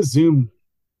is Zoom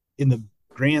in the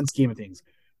grand scheme of things?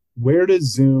 Where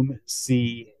does Zoom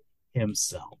see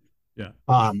himself? Yeah.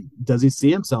 Does he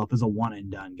see himself as a one and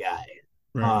done guy?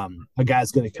 Right. A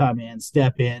guy's going to come in,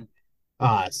 step in,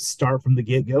 start from the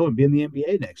get go, and be in the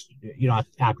NBA next,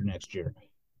 after next year.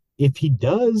 If he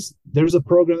does, there's a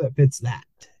program that fits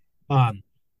that.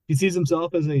 He sees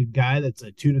himself as a guy that's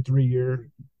a 2 to 3 year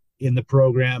in the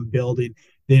program building,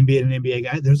 then being an NBA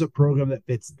guy. There's a program that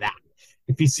fits that.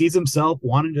 If he sees himself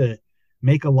wanting to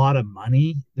make a lot of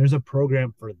money, there's a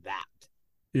program for that.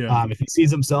 Yeah. If he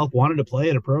sees himself wanting to play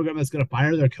at a program that's going to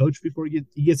fire their coach before he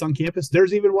gets on campus,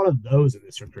 there's even one of those in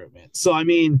this recruitment. So, I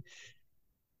mean,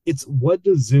 it's what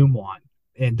does Zoom want?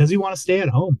 And does he want to stay at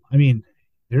home? I mean,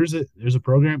 there's a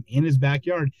program in his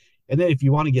backyard. And then if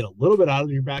you want to get a little bit out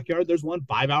of your backyard, there's one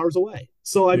 5 hours away.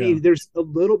 So, I Yeah. mean, there's a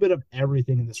little bit of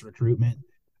everything in this recruitment.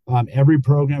 Every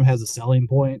program has a selling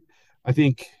point. I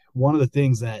think one of the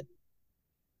things that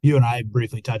you and I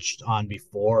briefly touched on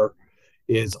before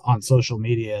is on social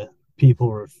media, people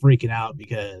were freaking out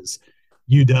because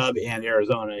UW and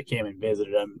Arizona came and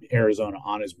visited him, Arizona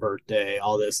on his birthday,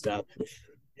 all this stuff.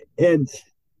 And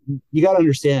you got to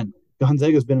understand,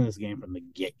 Gonzaga's been in this game from the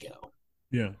get go.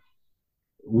 Yeah.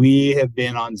 We have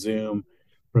been on Zoom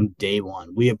from day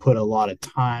one. We have put a lot of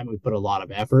time, we put a lot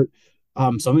of effort.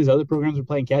 Some of these other programs are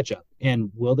playing catch up,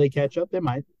 and will they catch up? They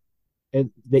might. And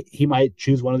he might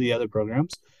choose one of the other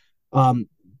programs. Um,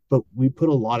 but we put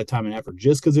a lot of time and effort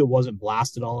just because it wasn't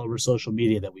blasted all over social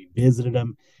media that we visited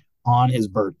him on his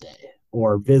birthday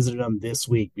or visited him this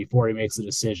week before he makes a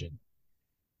decision.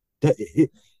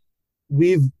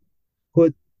 We've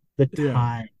put the Yeah.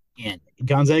 time in.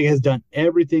 Gonzaga has done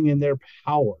everything in their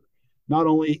power. Not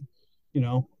only, you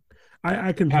know,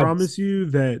 I can have promise you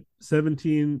that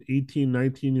 17, 18,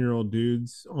 19-year-old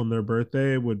dudes on their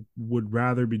birthday would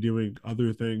rather be doing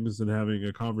other things than having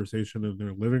a conversation in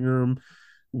their living room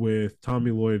with Tommy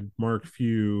Lloyd, Mark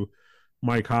Few,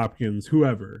 Mike Hopkins,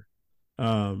 whoever.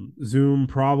 Zoom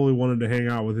probably wanted to hang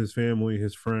out with his family,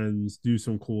 his friends, do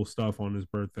some cool stuff on his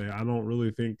birthday. I don't really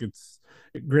think it's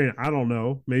Grant. I don't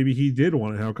know. Maybe he did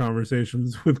want to have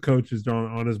conversations with coaches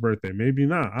on his birthday. Maybe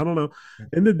not. I don't know.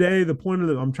 In the day, the point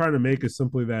that I'm trying to make is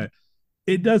simply that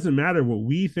it doesn't matter what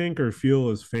we think or feel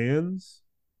as fans,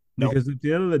 no. because at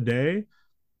the end of the day,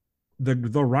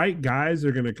 the right guys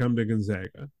are going to come to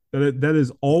Gonzaga. That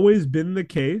has always been the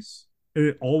case, and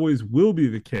it always will be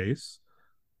the case,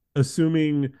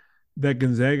 assuming that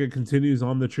Gonzaga continues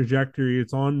on the trajectory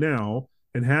it's on now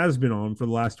and has been on for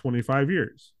the last 25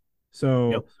 years.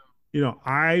 Yep. So,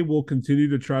 I will continue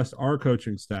to trust our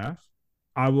coaching staff.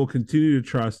 I will continue to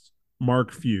trust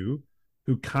Mark Few,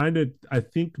 who kind of, I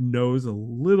think, knows a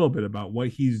little bit about what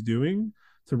he's doing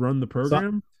to run the So,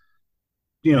 program.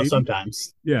 Maybe.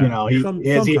 sometimes, Yeah. he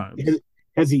Sometimes.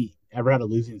 has he ever had a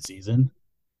losing season?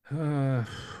 Uh,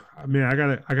 I mean, I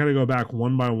gotta go back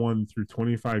one by one through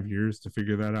 25 years to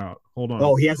figure that out. Hold on.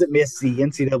 Oh, he hasn't missed the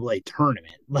NCAA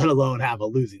tournament, let alone have a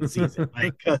losing season.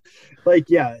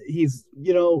 Yeah, he's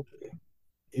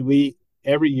we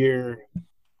every year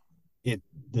it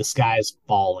the sky's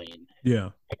falling Yeah.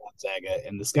 at Gonzaga,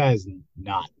 and the sky's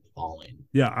not falling.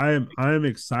 Yeah, I am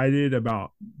excited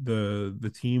about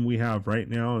the team we have right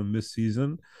now in this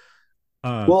season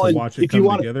Well, to and watch it if you come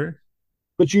want to, together.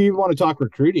 but you even want to talk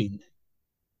recruiting,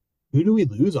 who do we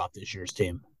lose off this year's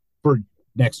team for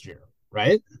next year,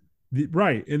 right?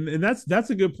 Right. And that's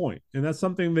a good point. And that's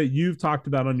something that you've talked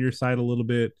about on your side a little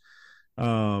bit.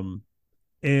 Um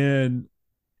and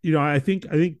I think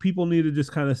people need to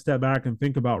just kind of step back and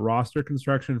think about roster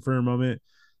construction for a moment.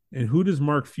 And who does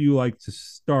Mark Few like to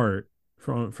start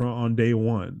from on day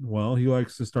one? Well, he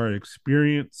likes to start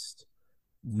experienced,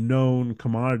 known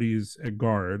commodities at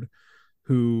guard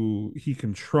who he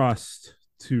can trust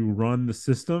to run the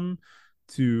system,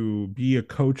 to be a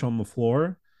coach on the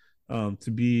floor,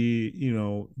 to be,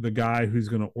 the guy who's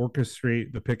going to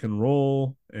orchestrate the pick and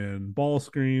roll and ball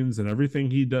screens and everything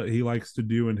he likes to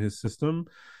do in his system.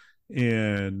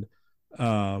 And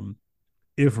um,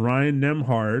 if Ryan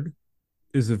Nemhard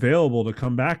is available to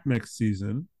come back next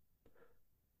season,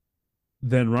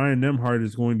 then Ryan Nemhard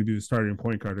is going to be the starting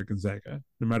point guard at Gonzaga,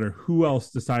 no matter who else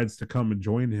decides to come and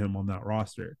join him on that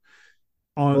roster.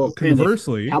 On Well, and if how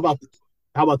conversely, about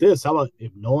how about this? How about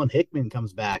if Nolan Hickman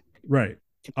comes back? right.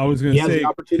 I was going He to has the say,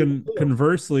 opportunity to.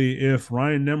 conversely, if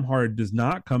Ryan Nemhard does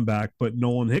not come back, but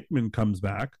Nolan Hickman comes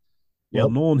back, well,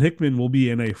 Yep. Nolan Hickman will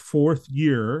be in a fourth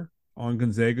year on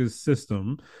Gonzaga's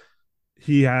system.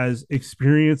 He has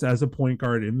experience as a point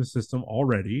guard in the system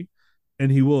already,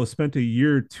 and he will have spent a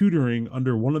year tutoring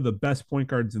under one of the best point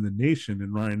guards in the nation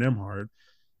in Ryan Nemhard.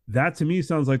 That to me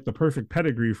sounds like the perfect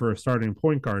pedigree for a starting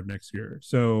point guard next year.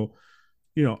 So,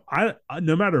 I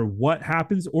no matter what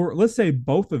happens, or let's say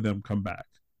both of them come back,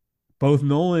 both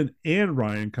Nolan and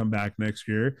Ryan come back next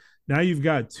year. Now you've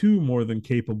got two more than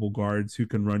capable guards who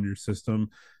can run your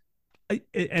system. At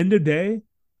end of day,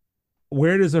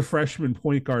 where does a freshman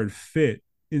point guard fit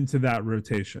into that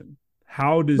rotation?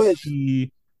 How does But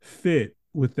he fit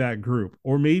with that group?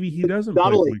 Or maybe he doesn't not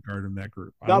play only point guard in that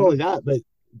group. I not don't know. only that, but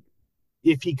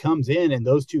if he comes in and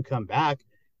those two come back,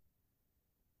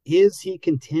 is he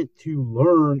content to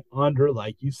learn under,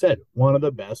 like you said, one of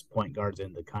the best point guards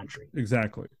in the country?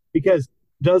 Exactly. Because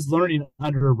does learning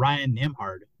under Ryan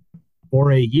Nemhard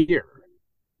for a year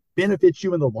benefit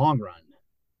you in the long run?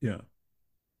 Yeah.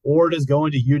 Or does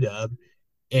going to UW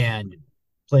and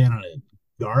playing on a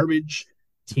garbage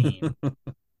team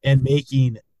and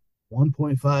making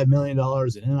 $1.5 million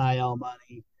in NIL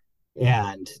money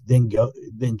and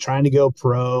then trying to go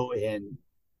pro and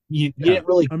Yeah.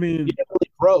 I mean, you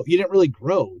didn't really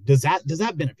grow. Does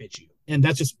that benefit you? And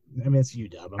that's just, I mean, it's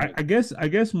UW. I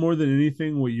guess more than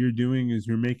anything, what you're doing is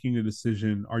you're making a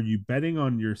decision. Are you betting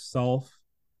on yourself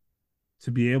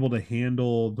to be able to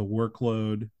handle the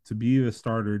workload, to be the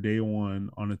starter day one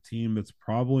on a team that's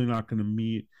probably not going to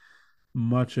meet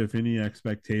much, if any,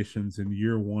 expectations in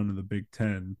year one of the Big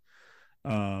Ten?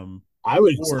 Um,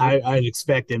 or I'd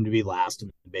expect them to be last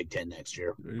in the Big Ten next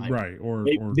year. right, or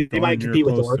They darn might near compete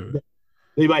with close to it.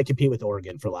 they might compete with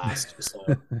Oregon for last. So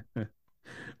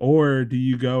Or do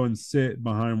you go and sit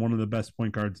behind one of the best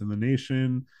point guards in the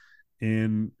nation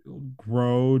and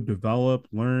grow, develop,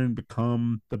 learn,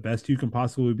 become the best you can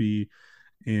possibly be,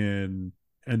 and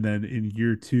then in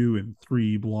year 2 and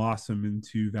 3 blossom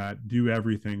into that do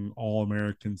everything all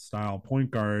American style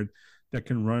point guard that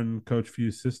can run Coach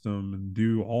Few's system and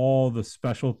do all the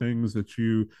special things that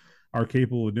you are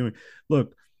capable of doing.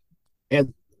 Look,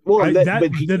 and well, I and that that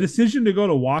but the decision to go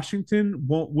to Washington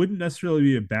wouldn't necessarily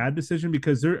be a bad decision,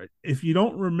 because there, if you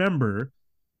don't remember,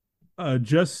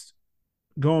 just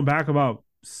going back about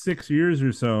 6 years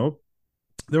or so,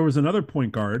 there was another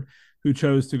point guard who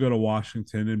chose to go to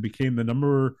Washington and became the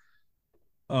number.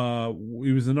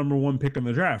 He was the number one pick in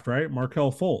the draft, right?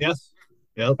 Markelle yeah, Fultz.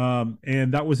 yeah,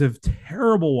 And that was a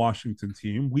terrible Washington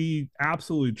team. We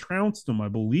absolutely trounced them, I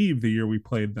believe, the year we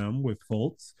played them with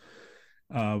Fultz.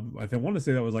 I want to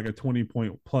say that was like a 20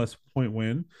 point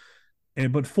win.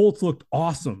 But Fultz looked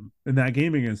awesome in that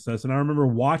game against us. And I remember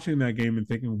watching that game and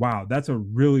thinking, wow, that's a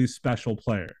really special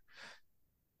player.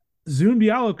 Zoom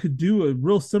Diallo could do a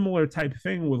real similar type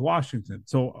thing with Washington.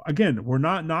 So again, we're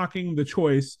not knocking the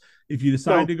choice. If you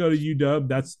decide no, to go to UW,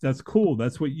 that's cool.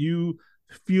 That's what you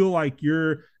feel like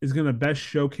is going to best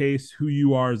showcase who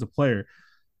you are as a player.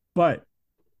 But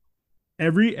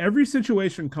every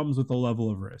situation comes with a level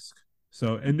of risk.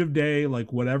 So end of day,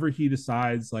 like whatever he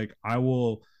decides, like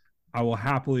I will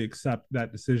happily accept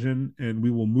that decision, and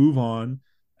we will move on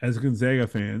as Gonzaga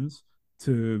fans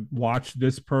to watch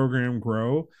this program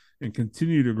grow and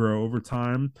continue to grow over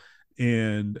time.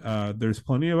 And there's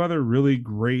plenty of other really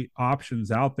great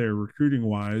options out there recruiting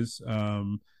wise.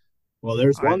 Well,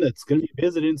 there's I one that's going to be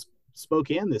visiting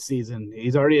Spokane this season.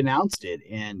 He's already announced it,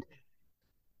 and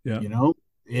Yeah, you know,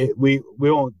 we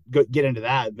won't get into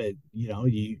that, but you know,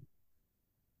 you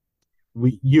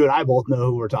and I both know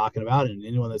who we're talking about, and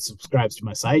anyone that subscribes to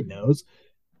my site knows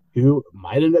who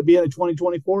might end up being a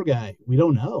 2024 guy. We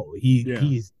don't know. yeah,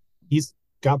 He's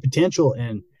got potential,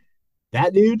 and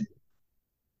that dude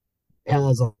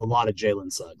has a lot of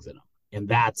Jalen Suggs in him, and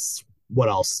that's what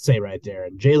I'll say right there.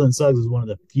 And Jalen Suggs is one of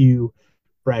the few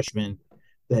freshmen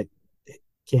that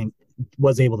can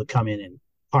was able to come in and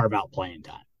carve out playing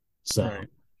time. So right.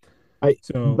 I,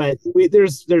 So but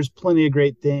there's plenty of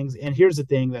great things. And here's the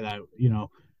thing that man,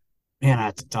 I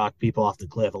have to talk people off the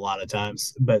cliff a lot of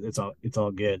times, but it's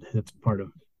all good. It's part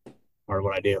of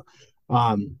what I do.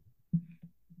 Um,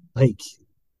 like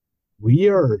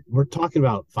we're talking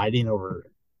about fighting over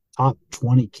top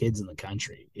 20 kids in the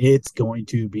country. It's going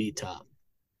to be tough.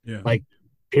 yeah, Like,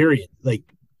 period. Like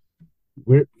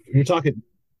you're talking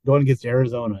going against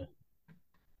Arizona,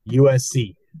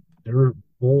 USC. They're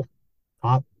both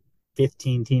top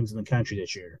 15 teams in the country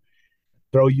this year.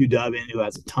 Throw UW in who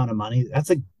has a ton of money.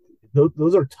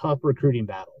 Those are tough recruiting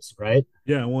battles, right?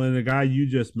 yeah. Well, and the guy you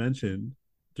just mentioned,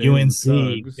 Jalen UNC,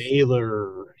 Suggs,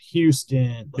 Baylor,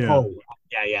 Houston. yeah, Oh,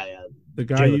 yeah. the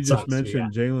guy you Jalen just Suggs, yeah.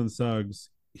 mentioned, Jalen Suggs,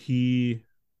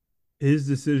 his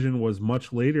decision was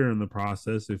much later in the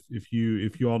process. If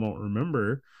you all don't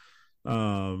remember,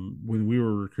 when we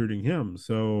were recruiting him,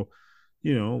 so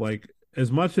like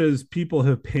as much as people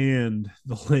have panned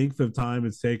the length of time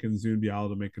it's taken Zoom Diallo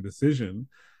to make a decision,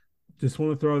 just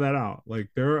want to throw that out. Like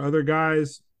there are other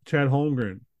guys, Chad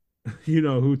Holmgren,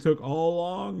 who took a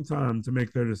long time to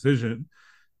make their decision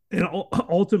and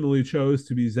ultimately chose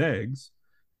to be Zags.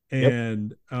 Yep.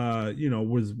 And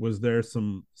was there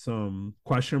some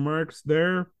question marks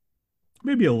there?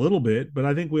 Maybe a little bit, but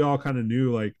I think we all kind of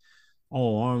knew like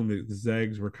all along that the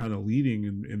Zags were kind of leading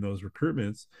in those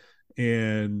recruitments.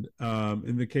 And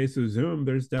in the case of Zoom,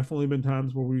 there's definitely been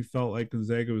times where we felt like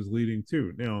Gonzaga was leading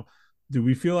too. Now, do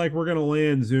we feel like we're going to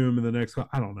land Zoom in the next?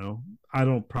 I don't know.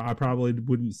 I probably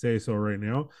wouldn't say so right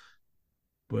now,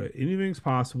 but anything's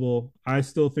possible. I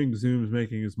still think Zoom's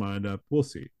making his mind up. We'll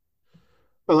see.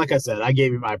 But like I said, I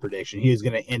gave you my prediction. He was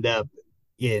going to end up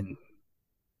in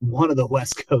one of the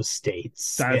West Coast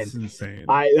states, That's and insane.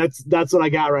 that's what I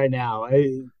got right now.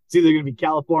 It's either going to be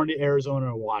California, Arizona,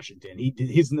 or Washington.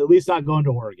 He's at least not going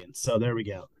to Oregon. So there we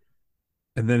go.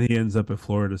 And then he ends up at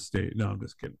Florida State. No, I'm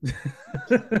just kidding.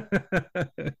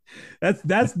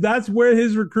 that's where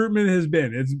his recruitment has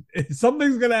been. It's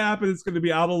something's gonna happen. It's gonna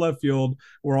be out of left field.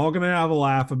 We're all gonna have a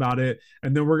laugh about it,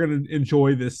 and then we're gonna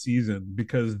enjoy this season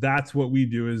because that's what we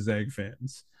do as Zag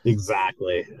fans.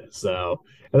 Exactly. So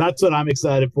and that's what I'm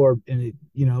excited for. And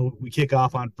we kick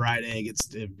off on Friday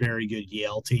against a very good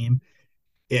Yale team,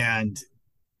 and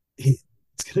it's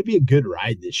going to be a good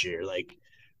ride this year. Like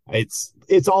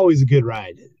it's always a good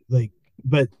ride. Like,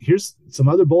 but here's some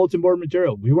other bulletin board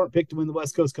material. We weren't picked to win the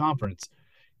West Coast Conference.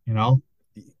 You know,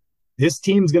 this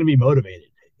team's going to be motivated,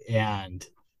 and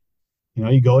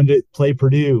you go into play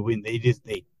Purdue and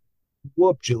they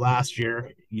whooped you last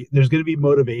year. There's going to be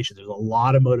motivation. There's a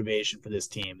lot of motivation for this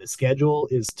team. The schedule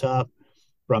is tough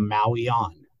from Maui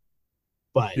on,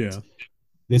 but Yeah.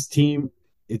 this team,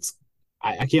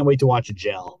 I can't wait to watch it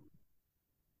gel.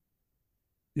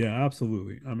 Yeah,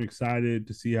 absolutely. I'm excited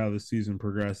to see how the season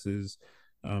progresses.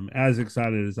 As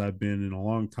excited as I've been in a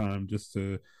long time just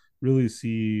to really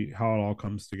see how it all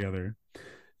comes together.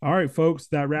 All right, folks,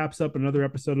 that wraps up another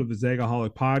episode of the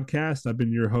Zagaholic podcast. I've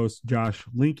been your host, Josh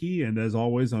Linky, and as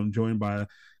always, I'm joined by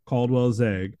Caldwell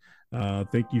Zeg.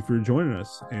 Thank you for joining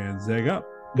us, and Zeg up.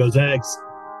 Go Zags.